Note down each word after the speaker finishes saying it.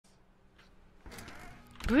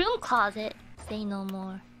broom closet. Say no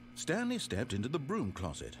more. Stanley stepped into the broom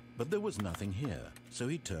closet, but there was nothing here, so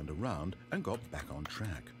he turned around and got back on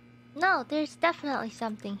track. No, there's definitely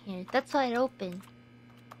something here. That's why it opened.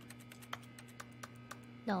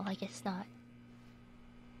 No, I guess not.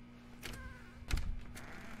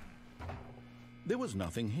 There was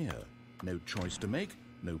nothing here. No choice to make,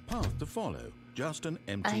 no path to follow. Just an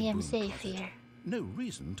empty broom I am safe closet. here. No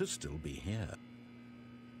reason to still be here.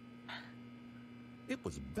 It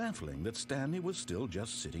was baffling that Stanley was still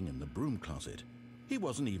just sitting in the broom closet. He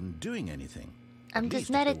wasn't even doing anything. I'm At just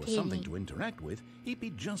least if there was meditating. something to interact with, he'd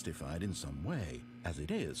be justified in some way. As it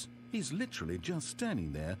is, he's literally just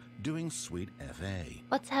standing there doing sweet FA.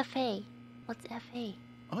 What's FA? What's FA?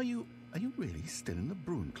 Are you really still in the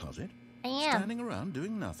broom closet? I am. Standing around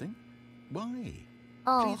doing nothing? Why?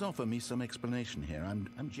 Oh. Please offer me some explanation here.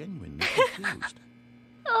 I'm genuinely confused.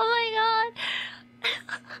 Oh my god.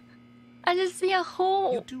 I just see a You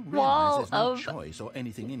whole do wall realize there's no of choice or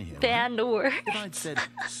anything in here, right? band words. If I'd said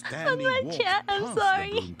Stanley my walked chat, I'm past sorry.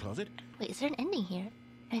 the broom closet, Wait, is there an ending here?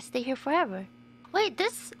 Can I stay here forever? Wait,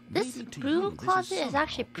 this maybe to broom you, this closet is somehow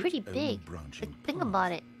actually pretty its own big. branching Like, think path.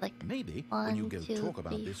 about it. Like, Maybe when you 1, go 2, talk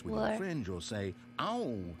about 3, this with 4. a friend, you'll say,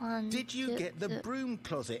 "Oh, 1, did you 2, get the 2. broom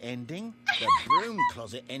closet ending? The broom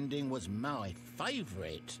closet ending was my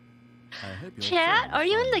favourite." I hope your Chat, friend are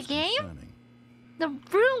you in finds the this game? concerning. The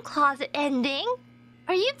broom closet ending?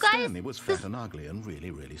 Are you guys? Stanley was fat and ugly and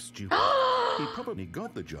really, really stupid. He probably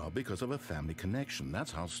got the job because of a family connection.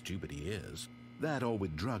 That's how stupid he is. That or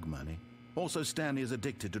with drug money. Also, Stanley is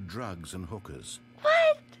addicted to drugs and hookers.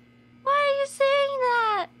 What? Why are you saying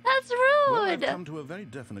that? That's rude. Well, I've come to a very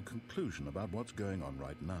definite conclusion about what's going on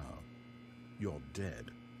right now. You're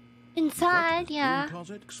dead. You got to Inside, this yeah. broom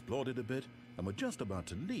closet, explored it a bit, and we're just about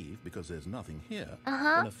to leave because there's nothing here.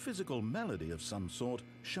 Uh-huh. When a physical malady of some sort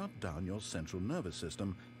shut down your central nervous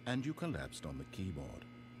system and you collapsed on the keyboard.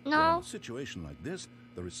 Well, in No. a situation like this,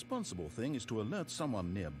 the responsible thing is to alert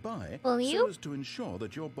someone nearby Will so you? as to ensure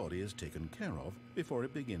that your body is taken care of before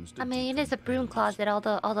it begins to I mean, it is a broom decompose. closet. All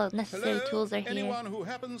the necessary Hello? tools are here. Anyone who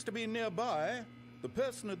happens to be nearby, the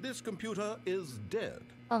person at this computer is dead.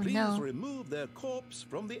 Oh, Please no. remove their corpse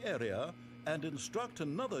from the area and instruct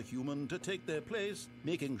another human to take their place,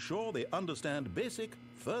 making sure they understand basic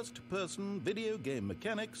first-person video game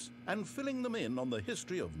mechanics and filling them in on the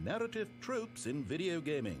history of narrative tropes in video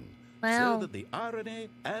gaming. Wow. So that the irony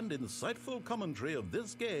and insightful commentary of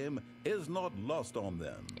this game is not lost on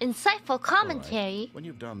them. Insightful All right. commentary. When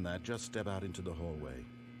you've done that, just step out into the hallway.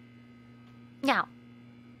 Now,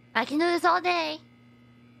 I can do this all day.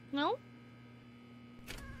 No?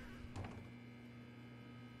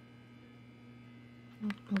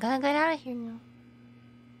 I'm gonna get out of here now.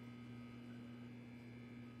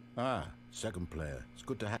 Ah, second player. It's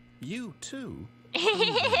good to have you too.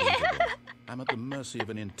 Unbelievable. I'm at the mercy of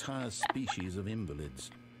an entire species of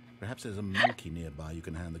invalids. Perhaps there's a monkey nearby you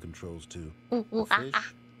can hand the controls to. Ooh, ooh,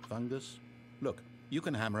 Fish? Fungus? Look, you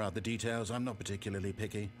can hammer out the details. I'm not particularly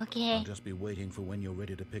picky. Okay. I'll just be waiting for when you're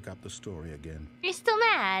ready to pick up the story again. You're still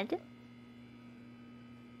mad?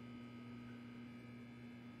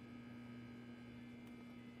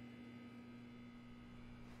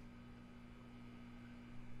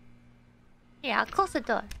 Yeah, I'll close the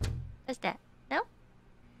door. What's that? No?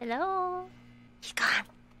 Hello? He's gone.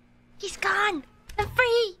 He's gone. I'm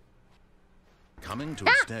free. Coming to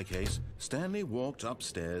a staircase, Stanley walked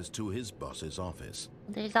upstairs to his boss's office.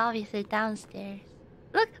 There's obviously downstairs.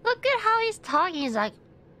 Look at how he's talking. He's like,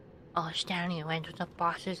 "Oh, Stanley went to the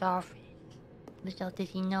boss's office. Little did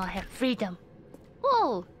he know I have freedom."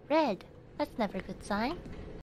 Whoa, red. That's never a good sign.